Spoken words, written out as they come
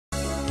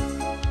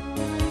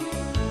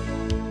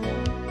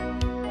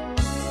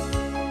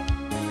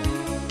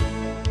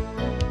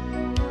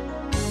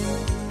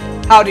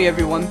Howdy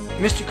everyone,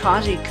 Mr.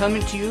 Causey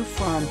coming to you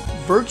from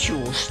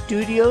virtual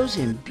studios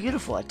in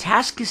beautiful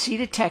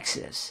Atascocita,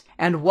 Texas,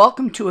 and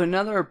welcome to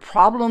another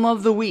problem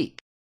of the week.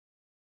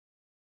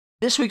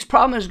 This week's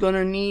problem is going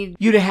to need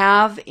you to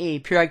have a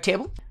periodic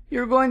table,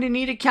 you're going to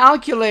need a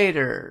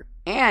calculator,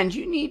 and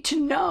you need to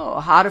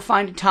know how to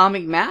find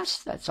atomic mass,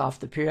 that's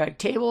off the periodic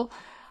table,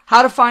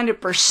 how to find a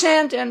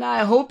percent, and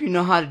I hope you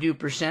know how to do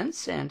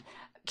percents, and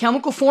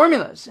chemical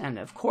formulas. And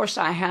of course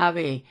I have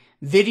a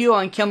video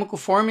on chemical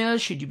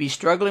formulas. Should you be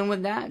struggling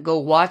with that, go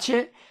watch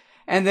it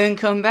and then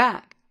come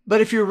back.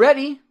 But if you're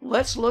ready,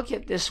 let's look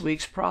at this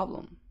week's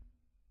problem.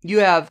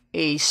 You have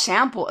a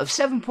sample of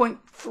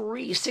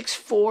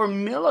 7.364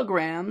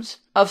 milligrams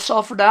of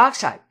sulfur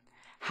dioxide.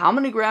 How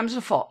many grams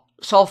of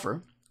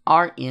sulfur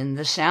are in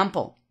the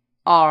sample?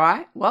 All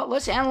right, well,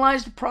 let's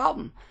analyze the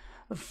problem.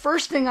 The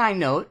first thing I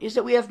note is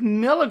that we have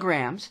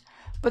milligrams,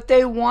 but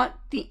they want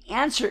the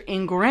answer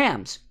in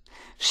grams.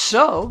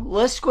 So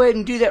let's go ahead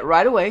and do that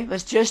right away.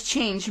 Let's just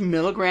change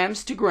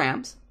milligrams to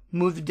grams.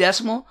 Move the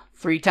decimal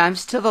 3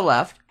 times to the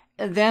left.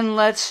 And then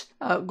let's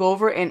go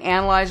over and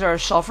analyze our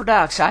sulfur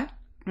dioxide.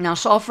 Now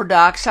sulfur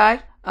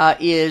dioxide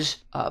is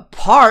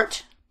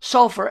part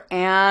sulfur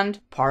and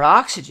part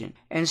oxygen.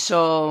 And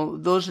so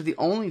those are the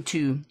only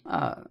two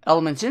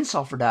elements in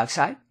sulfur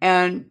dioxide.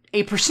 And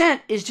a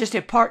percent is just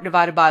a part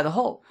divided by the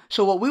whole.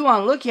 So what we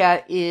want to look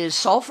at is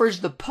sulfur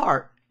is the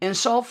part and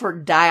sulfur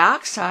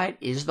dioxide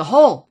is the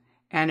whole.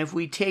 And if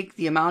we take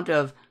the amount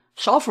of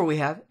sulfur we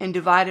have and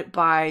divide it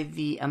by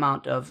the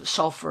amount of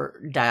sulfur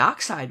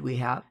dioxide we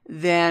have,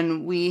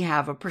 then we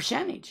have a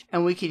percentage.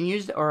 And we can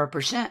use, or a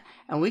percent,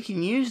 and we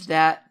can use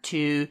that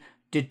to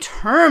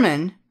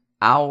determine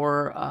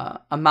our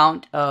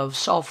amount of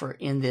sulfur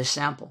in this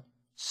sample.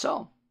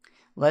 So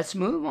let's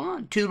move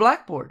on to the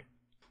blackboard.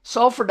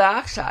 Sulfur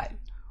dioxide.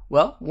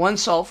 Well, 1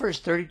 sulfur is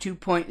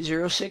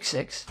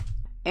 32.066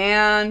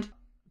 and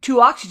 2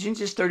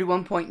 oxygens is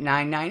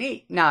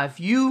 31.998. Now,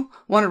 if you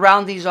want to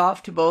round these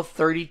off to both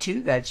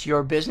 32, that's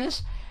your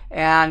business,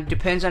 and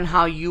depends on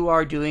how you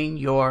are doing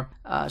your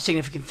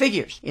significant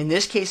figures. In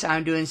this case,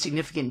 I'm doing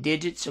significant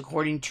digits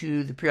according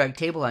to the periodic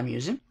table I'm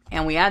using,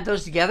 and we add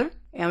those together,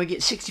 and we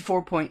get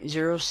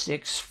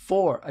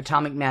 64.064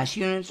 atomic mass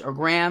units or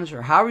grams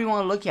or however you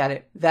want to look at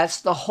it. That's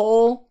the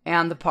whole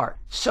and the part.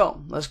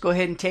 So let's go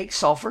ahead and take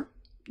sulfur,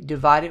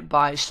 divide it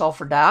by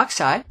sulfur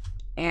dioxide,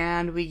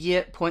 and we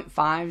get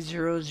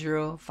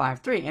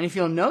 0.50053. And if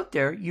you'll note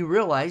there, you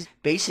realize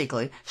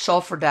basically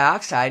sulfur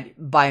dioxide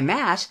by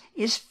mass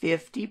is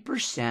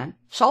 50%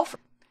 sulfur.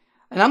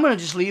 And I'm going to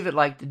just leave it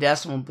like the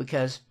decimal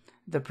because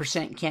the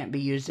percent can't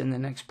be used in the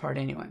next part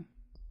anyway.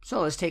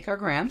 So let's take our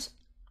grams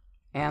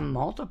and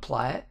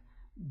multiply it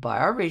by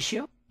our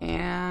ratio,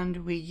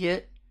 and we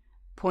get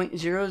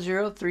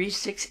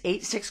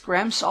 0.003686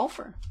 grams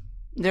sulfur.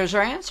 There's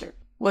our answer.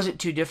 Was it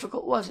too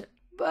difficult? Was it?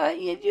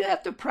 But you do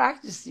have to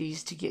practice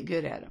these to get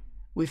good at them.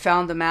 We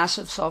found the mass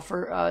of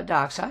sulfur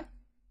dioxide,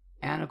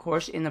 and of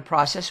course in the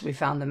process we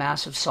found the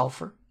mass of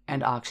sulfur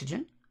and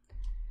oxygen,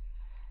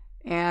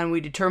 and we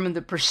determined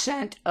the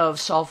percent of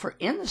sulfur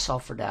in the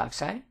sulfur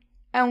dioxide,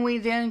 and we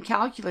then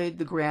calculated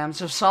the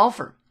grams of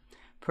sulfur.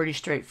 Pretty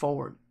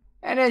straightforward.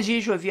 And as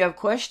usual, if you have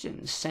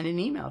questions, send an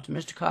email to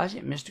Mr. Causey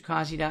at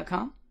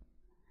mrcausey.com.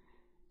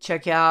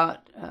 Check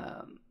out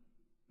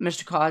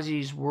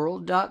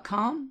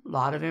mrcausey'sworld.com. A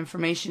lot of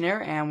information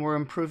there, and we're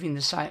improving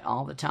the site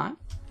all the time.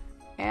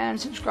 And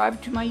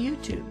subscribe to my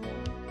YouTube.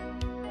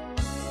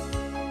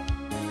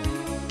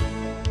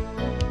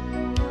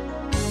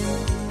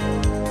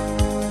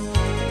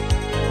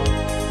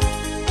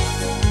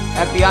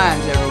 Happy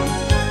ions, everyone.